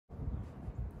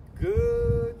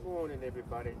Good morning,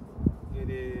 everybody. It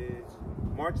is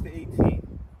March the 18th.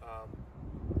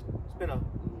 It's been a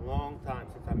long time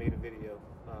since I made a video,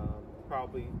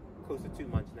 probably close to 2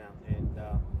 months now, and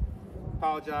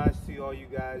apologize to all you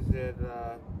guys that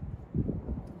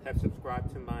have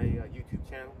subscribed to my YouTube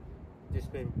channel.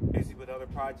 Just been busy with other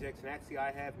projects, and actually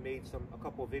I have made a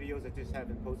couple of videos. I just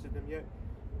haven't posted them yet.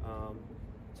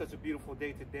 Such a beautiful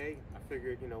day today. I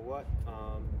figured, you know what,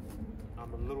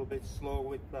 I'm a little bit slow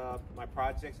with my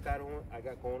projects I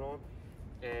got going on,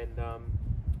 and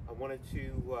I wanted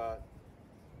to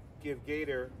give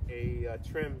Gator a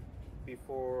trim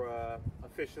before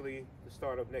officially the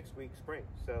start of next week's spring.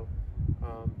 So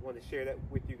I want to share that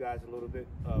with you guys a little bit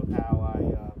of how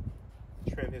I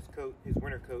trim his coat, his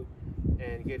winter coat,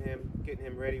 and getting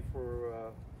him ready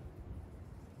for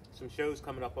some shows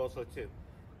coming up also too.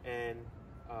 And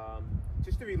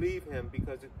just to relieve him,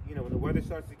 because when the weather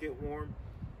starts to get warm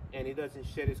and he doesn't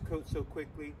shed his coat so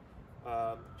quickly,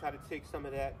 try to take some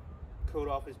of that coat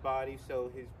off his body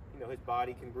so his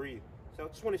body can breathe. So I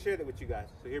just want to share that with you guys.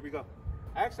 So here we go.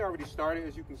 I actually already started,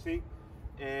 as you can see,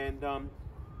 and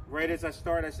right as I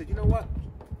started, I said, you know what,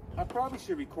 I probably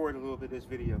should record a little bit of this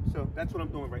video. So that's what I'm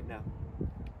doing right now.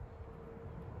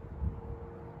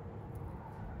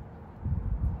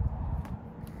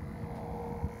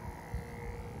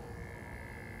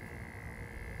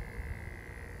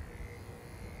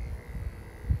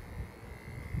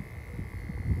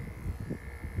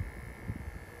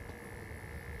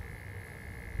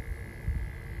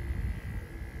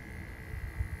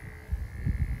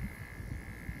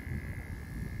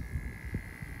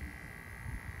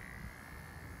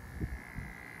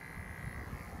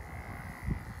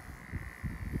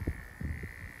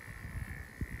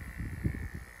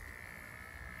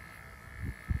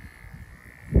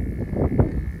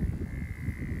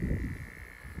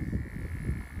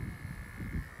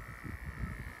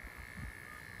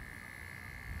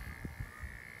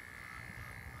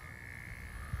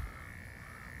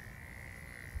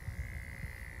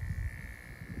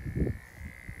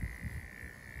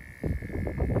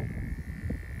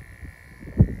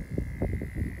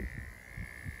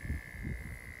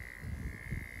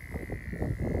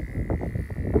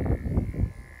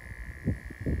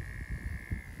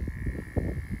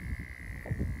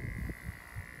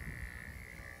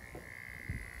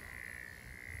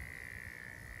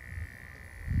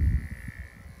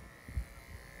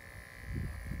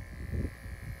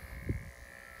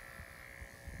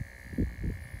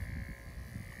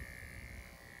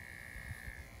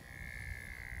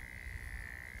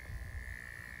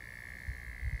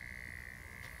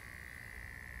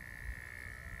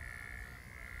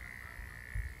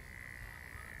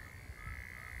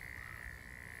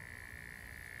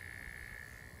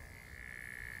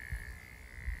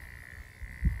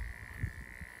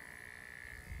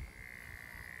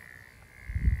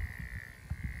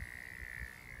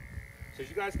 So as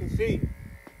you guys can see,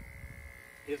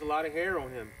 he has a lot of hair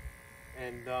on him,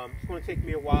 and it's going to take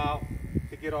me a while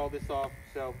to get all this off.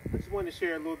 So I just wanted to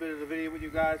share a little bit of the video with you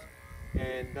guys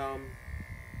and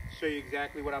show you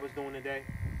exactly what I was doing today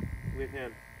with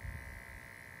him.